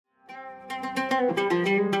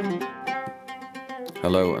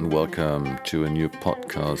Hello and welcome to a new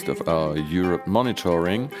podcast of our Europe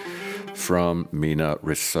monitoring from MENA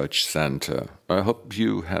Research Center. I hope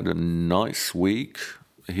you had a nice week.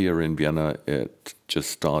 Here in Vienna it just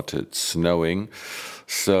started snowing,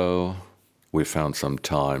 so we found some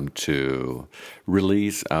time to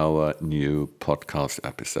release our new podcast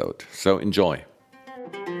episode. So enjoy.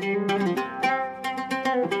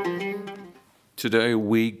 Today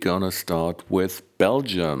we're gonna start with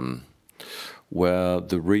Belgium, where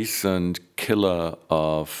the recent killer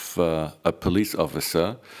of a police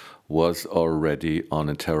officer was already on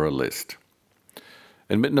a terror list.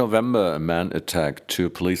 In mid-November, a man attacked two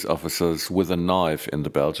police officers with a knife in the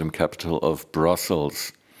Belgian capital of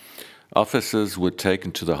Brussels. Officers were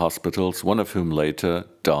taken to the hospitals, one of whom later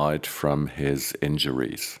died from his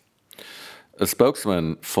injuries. A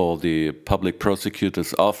spokesman for the public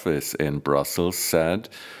prosecutor's office in Brussels said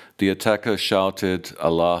the attacker shouted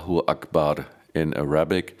Allahu Akbar in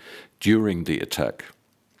Arabic during the attack.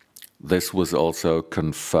 This was also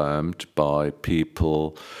confirmed by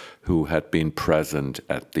people who had been present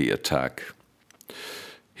at the attack.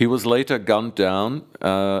 He was later gunned down,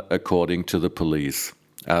 according to the police.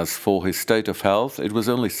 As for his state of health, it was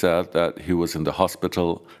only said that he was in the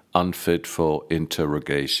hospital, unfit for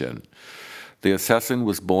interrogation. The assassin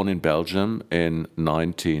was born in Belgium in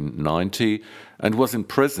 1990 and was in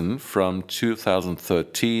prison from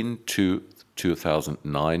 2013 to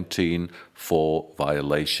 2019 for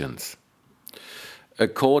violations.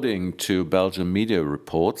 According to Belgian media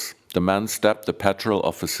reports, the man stabbed the patrol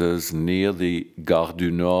officers near the Gare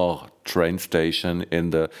du Nord train station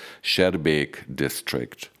in the Schaerbeek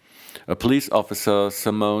district. A police officer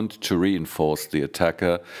summoned to reinforce the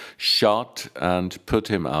attacker shot and put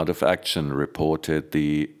him out of action, reported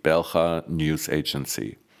the Belga news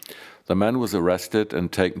agency. The man was arrested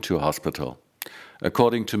and taken to a hospital.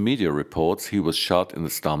 According to media reports, he was shot in the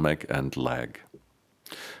stomach and leg.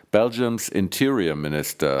 Belgium's Interior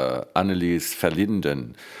Minister Annelies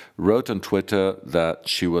Verlinden wrote on Twitter that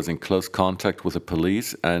she was in close contact with the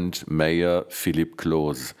police and Mayor Philippe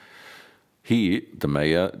Cloos. He, the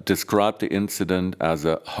mayor, described the incident as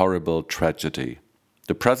a horrible tragedy.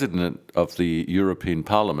 The president of the European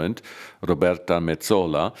Parliament, Roberta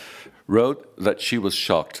Metsola, wrote that she was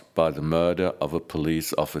shocked by the murder of a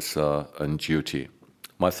police officer on duty.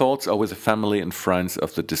 My thoughts are with the family and friends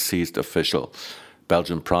of the deceased official,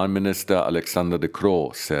 Belgian Prime Minister Alexander De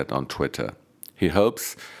Croo said on Twitter. He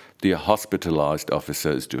hopes the hospitalized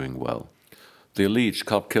officer is doing well. The alleged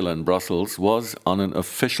cop killer in Brussels was on an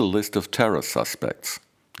official list of terror suspects.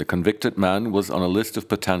 The convicted man was on a list of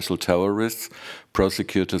potential terrorists,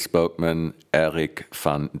 prosecutor spokesman Eric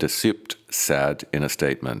van de Supt said in a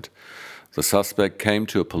statement. The suspect came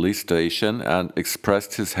to a police station and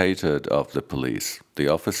expressed his hatred of the police. The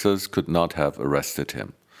officers could not have arrested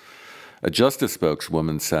him. A justice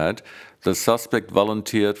spokeswoman said the suspect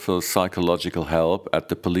volunteered for psychological help at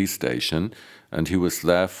the police station and he was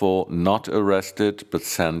therefore not arrested but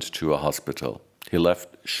sent to a hospital. He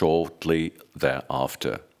left shortly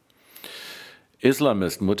thereafter.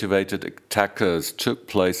 Islamist-motivated attackers took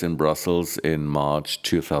place in Brussels in March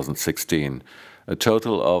 2016. A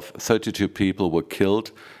total of 32 people were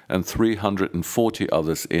killed and 340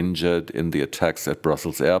 others injured in the attacks at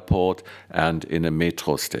Brussels airport and in a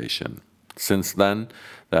metro station. Since then,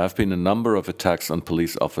 there have been a number of attacks on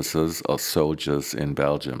police officers or soldiers in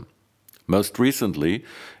Belgium. Most recently,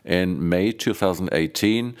 in May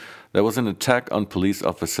 2018, there was an attack on police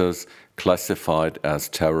officers classified as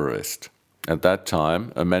terrorist. At that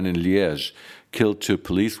time, a man in Liège killed two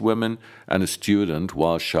policewomen and a student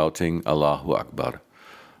while shouting Allahu Akbar.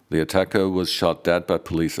 The attacker was shot dead by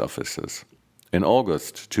police officers. In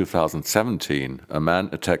August 2017, a man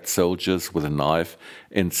attacked soldiers with a knife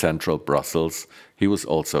in central Brussels. He was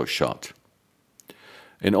also shot.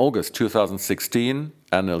 In August 2016,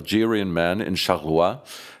 an Algerian man in Charleroi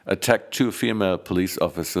attacked two female police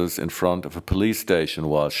officers in front of a police station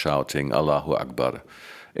while shouting Allahu Akbar,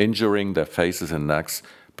 injuring their faces and necks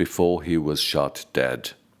before he was shot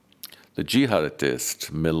dead. The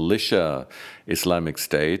jihadist militia Islamic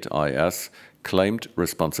State, IS, claimed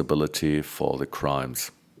responsibility for the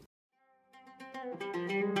crimes.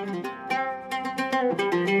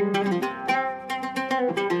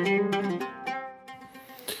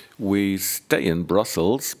 We stay in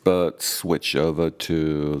Brussels, but switch over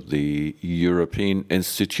to the European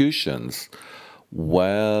institutions,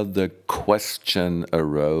 where the question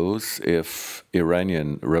arose if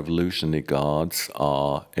Iranian Revolutionary Guards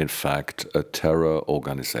are in fact a terror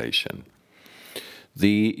organization.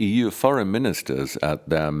 The EU foreign ministers at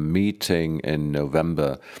their meeting in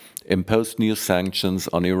November imposed new sanctions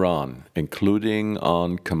on Iran, including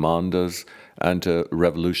on commanders and a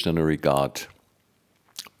Revolutionary Guard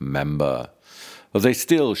member. But they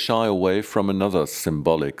still shy away from another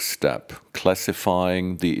symbolic step,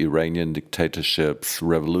 classifying the Iranian dictatorship's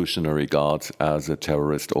Revolutionary Guards as a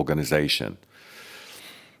terrorist organization.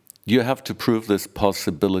 You have to prove this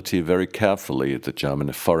possibility very carefully, the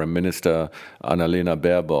German Foreign Minister Annalena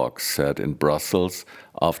Baerbock said in Brussels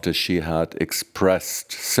after she had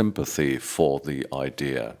expressed sympathy for the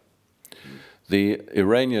idea. The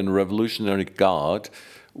Iranian Revolutionary Guard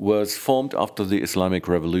was formed after the Islamic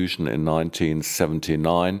Revolution in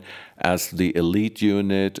 1979 as the elite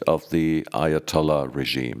unit of the Ayatollah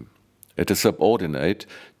regime. It is subordinate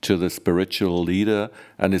to the spiritual leader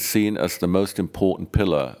and is seen as the most important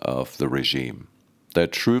pillar of the regime. Their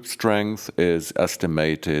troop strength is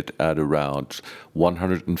estimated at around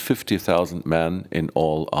 150,000 men in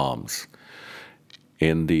all arms.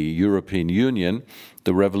 In the European Union,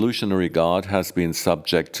 the Revolutionary Guard has been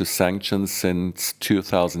subject to sanctions since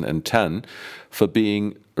 2010 for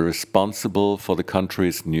being responsible for the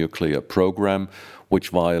country's nuclear program, which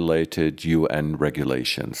violated UN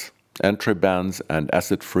regulations. Entry bans and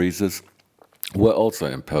asset freezes were also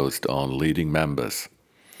imposed on leading members.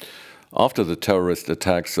 After the terrorist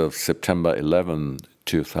attacks of September 11,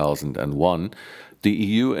 2001, the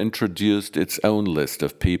EU introduced its own list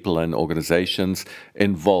of people and organizations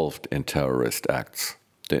involved in terrorist acts.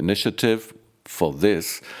 The initiative for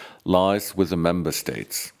this lies with the member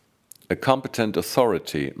states. A competent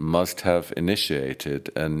authority must have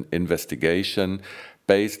initiated an investigation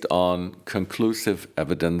based on conclusive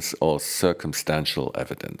evidence or circumstantial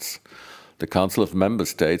evidence. The Council of Member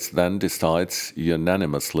States then decides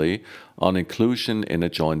unanimously on inclusion in a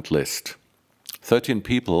joint list. 13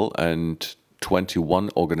 people and 21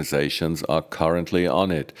 organizations are currently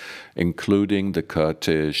on it, including the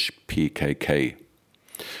Kurdish PKK.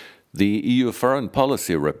 The EU foreign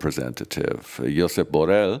policy representative, Josep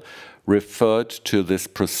Borrell, referred to this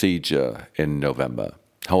procedure in November.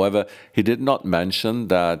 However, he did not mention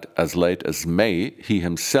that as late as May, he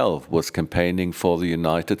himself was campaigning for the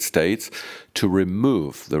United States to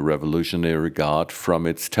remove the Revolutionary Guard from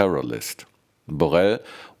its terror list. Borrell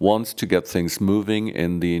wants to get things moving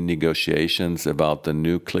in the negotiations about the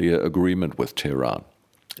nuclear agreement with Tehran.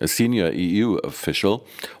 A senior EU official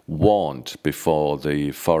warned before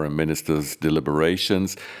the foreign ministers'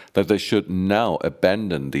 deliberations that they should now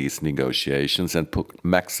abandon these negotiations and put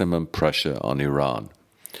maximum pressure on Iran.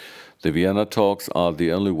 The Vienna talks are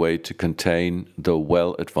the only way to contain the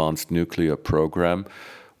well-advanced nuclear program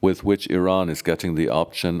with which Iran is getting the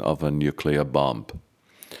option of a nuclear bomb.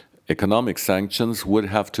 Economic sanctions would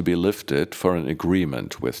have to be lifted for an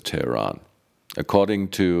agreement with Tehran. According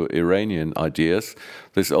to Iranian ideas,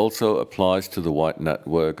 this also applies to the wide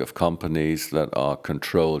network of companies that are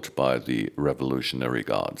controlled by the Revolutionary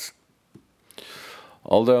Guards.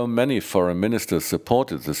 Although many foreign ministers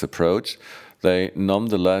supported this approach, they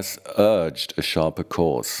nonetheless urged a sharper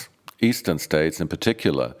course. Eastern states in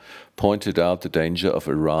particular pointed out the danger of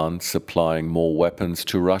Iran supplying more weapons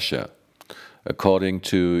to Russia. According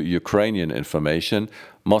to Ukrainian information,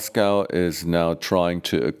 Moscow is now trying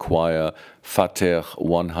to acquire Fateh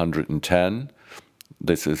 110,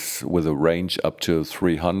 this is with a range up to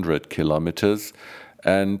 300 kilometers,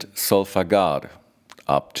 and Solfagar,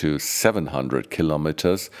 up to 700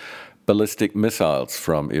 kilometers, ballistic missiles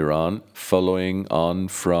from Iran, following on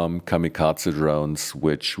from kamikaze drones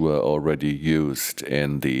which were already used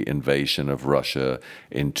in the invasion of Russia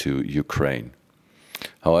into Ukraine.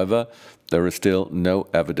 However, there is still no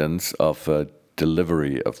evidence of a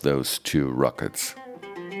delivery of those two rockets.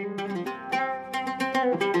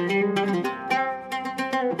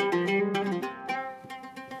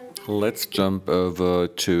 Let's jump over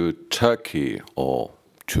to Turkey, or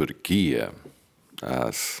Turkey,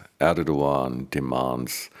 as Erdogan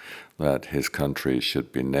demands that his country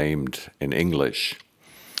should be named in English.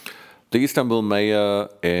 The Istanbul mayor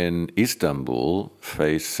in Istanbul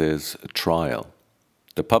faces a trial.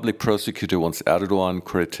 The public prosecutor wants Erdogan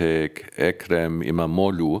critic Ekrem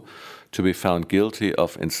İmamoğlu to be found guilty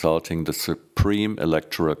of insulting the Supreme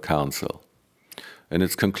Electoral Council. In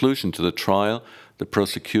its conclusion to the trial, the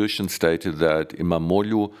prosecution stated that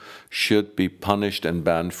İmamoğlu should be punished and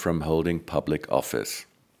banned from holding public office.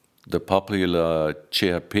 The popular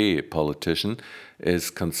CHP politician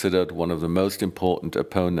is considered one of the most important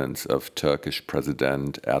opponents of Turkish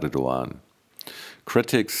President Erdogan.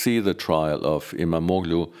 Critics see the trial of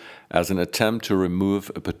İmamoğlu as an attempt to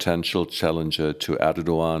remove a potential challenger to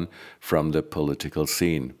Erdogan from the political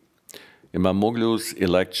scene. Imamoglu's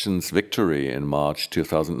elections victory in March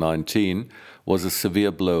 2019 was a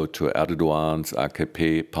severe blow to Erdogan's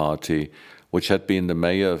AKP party, which had been the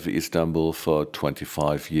mayor of Istanbul for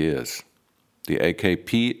 25 years. The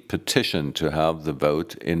AKP petitioned to have the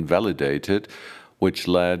vote invalidated, which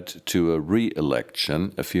led to a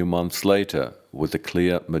re-election a few months later with a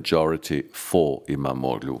clear majority for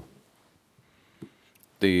Imamoglu.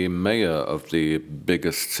 The mayor of the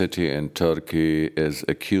biggest city in Turkey is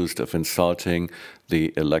accused of insulting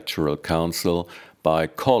the Electoral Council by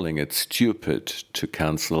calling it stupid to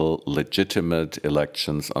cancel legitimate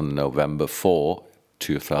elections on November 4,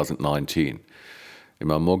 2019.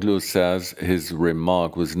 Imamoglu says his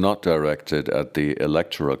remark was not directed at the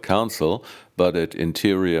Electoral Council, but at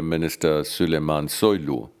Interior Minister Süleyman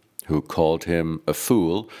Soylu, who called him a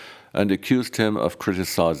fool and accused him of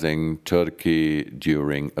criticizing Turkey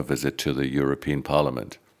during a visit to the European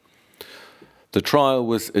Parliament. The trial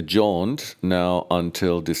was adjourned now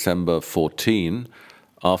until December 14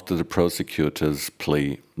 after the prosecutor's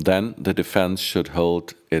plea. Then the defense should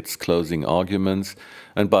hold its closing arguments,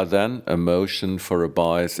 and by then a motion for a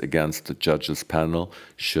bias against the judges' panel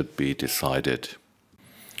should be decided.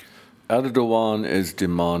 Erdogan is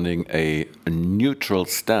demanding a neutral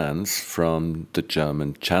stance from the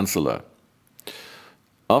German Chancellor.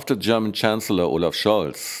 After German Chancellor Olaf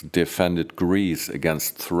Scholz defended Greece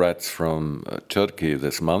against threats from Turkey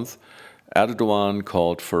this month, Erdogan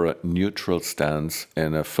called for a neutral stance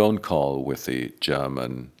in a phone call with the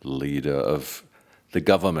German leader of the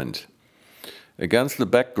government. Against the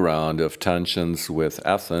background of tensions with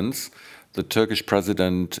Athens, the Turkish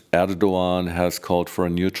President Erdogan has called for a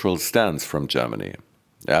neutral stance from Germany.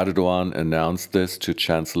 Erdogan announced this to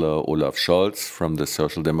Chancellor Olaf Scholz from the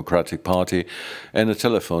Social Democratic Party in a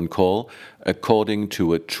telephone call, according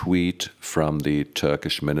to a tweet from the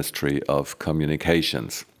Turkish Ministry of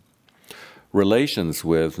Communications. Relations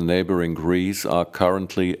with neighboring Greece are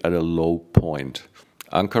currently at a low point.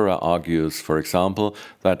 Ankara argues, for example,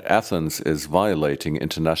 that Athens is violating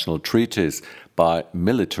international treaties by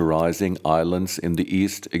militarizing islands in the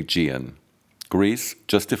East Aegean. Greece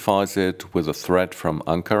justifies it with a threat from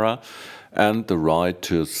Ankara and the right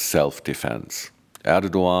to self-defense.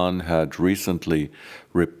 Erdogan had recently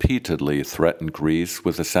repeatedly threatened Greece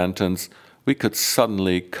with the sentence, "We could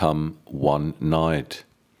suddenly come one night."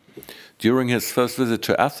 During his first visit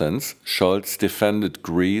to Athens, Scholz defended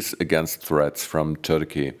Greece against threats from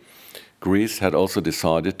Turkey. Greece had also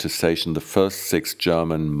decided to station the first 6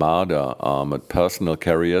 German Marder armored personnel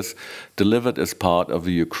carriers delivered as part of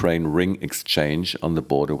the Ukraine ring exchange on the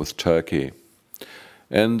border with Turkey.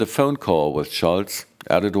 In the phone call with Scholz,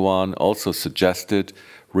 Erdogan also suggested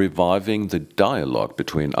reviving the dialogue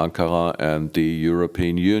between Ankara and the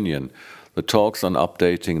European Union, the talks on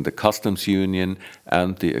updating the customs union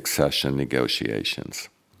and the accession negotiations.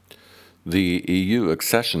 The EU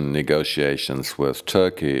accession negotiations with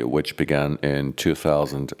Turkey, which began in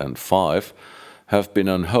 2005, have been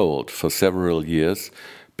on hold for several years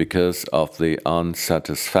because of the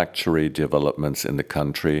unsatisfactory developments in the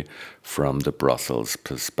country from the Brussels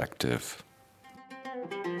perspective.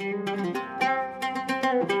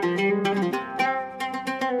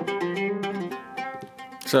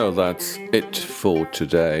 So that's it for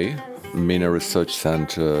today. MENA Research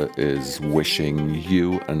Center is wishing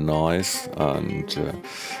you a nice and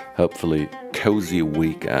hopefully cozy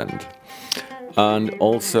weekend. And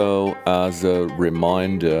also, as a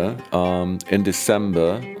reminder, in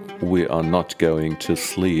December we are not going to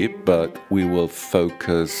sleep, but we will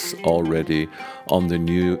focus already on the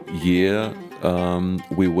new year.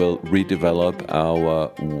 We will redevelop our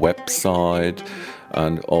website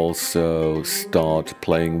and also start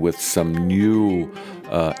playing with some new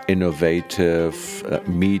innovative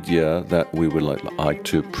media that we would like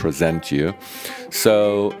to present you.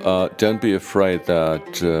 So don't be afraid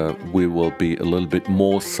that we will be a little bit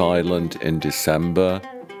more silent in December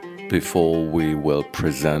before we will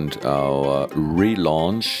present our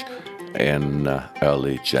relaunch in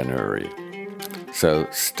early January. So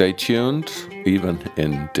stay tuned. Even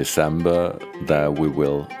in December, there we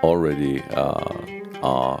will already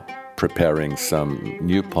are preparing some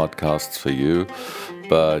new podcasts for you,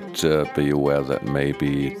 but be aware that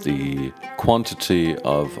maybe the quantity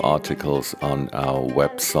of articles on our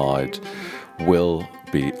website will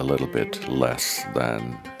be a little bit less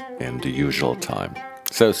than in the usual time.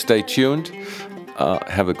 So stay tuned,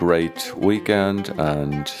 have a great weekend,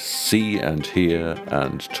 and see and hear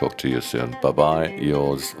and talk to you soon. Bye-bye,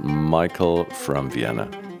 yours Michael from Vienna.